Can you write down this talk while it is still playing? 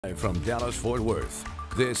From Dallas-Fort Worth,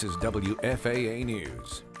 this is WFAA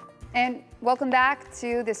News. And welcome back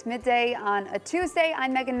to this midday on a Tuesday.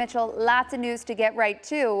 I'm Megan Mitchell. Lots of news to get right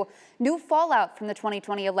to. New fallout from the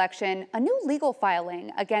 2020 election, a new legal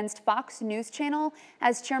filing against Fox News Channel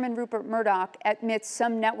as Chairman Rupert Murdoch admits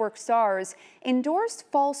some network stars endorsed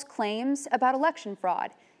false claims about election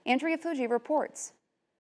fraud. Andrea Fuji reports.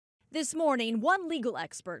 This morning, one legal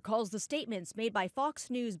expert calls the statements made by Fox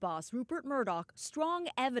News boss Rupert Murdoch strong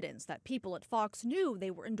evidence that people at Fox knew they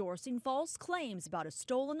were endorsing false claims about a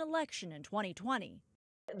stolen election in 2020.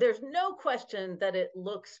 There's no question that it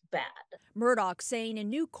looks bad. Murdoch saying in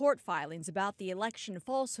new court filings about the election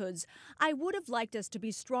falsehoods, "I would have liked us to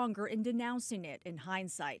be stronger in denouncing it in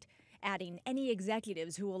hindsight," adding any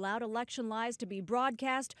executives who allowed election lies to be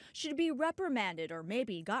broadcast should be reprimanded or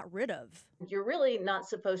maybe got rid of. You're really not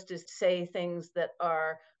supposed to say things that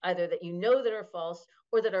are either that you know that are false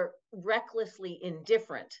or that are recklessly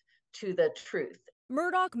indifferent to the truth.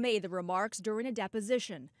 Murdoch made the remarks during a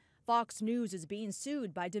deposition. Fox News is being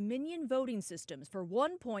sued by Dominion Voting Systems for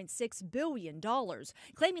 $1.6 billion,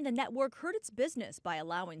 claiming the network hurt its business by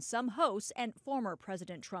allowing some hosts and former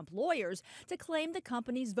President Trump lawyers to claim the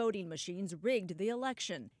company's voting machines rigged the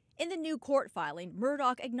election. In the new court filing,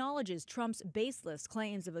 Murdoch acknowledges Trump's baseless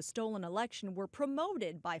claims of a stolen election were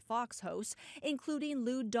promoted by Fox hosts, including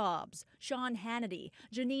Lou Dobbs, Sean Hannity,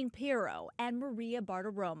 Jeanine Pirro, and Maria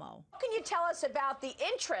Bartiromo. What can you tell us about the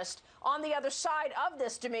interest on the other side of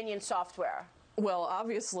this Dominion software? Well,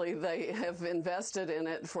 obviously, they have invested in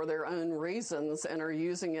it for their own reasons and are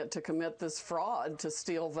using it to commit this fraud to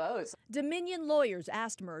steal votes. Dominion lawyers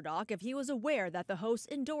asked Murdoch if he was aware that the hosts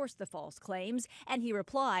endorsed the false claims, and he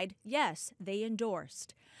replied, yes, they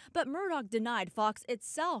endorsed. But Murdoch denied Fox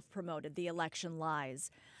itself promoted the election lies.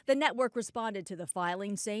 The network responded to the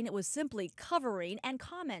filing, saying it was simply covering and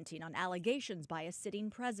commenting on allegations by a sitting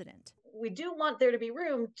president. We do want there to be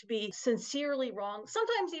room to be sincerely wrong,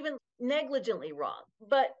 sometimes even negligently wrong,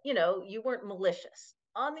 but you weren't malicious.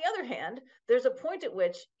 On the other hand, there's a point at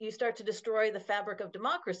which you start to destroy the fabric of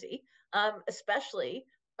democracy, especially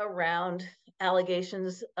around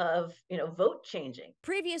allegations of, vote changing.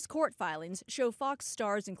 Previous court filings show Fox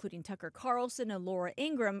stars, including Tucker Carlson and Laura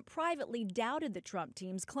Ingraham, privately doubted the Trump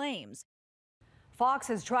team's claims. Fox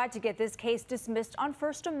has tried to get this case dismissed on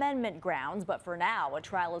First Amendment grounds, but for now, a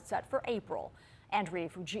trial is set for April. Andrea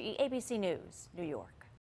Fuji, ABC News, New York.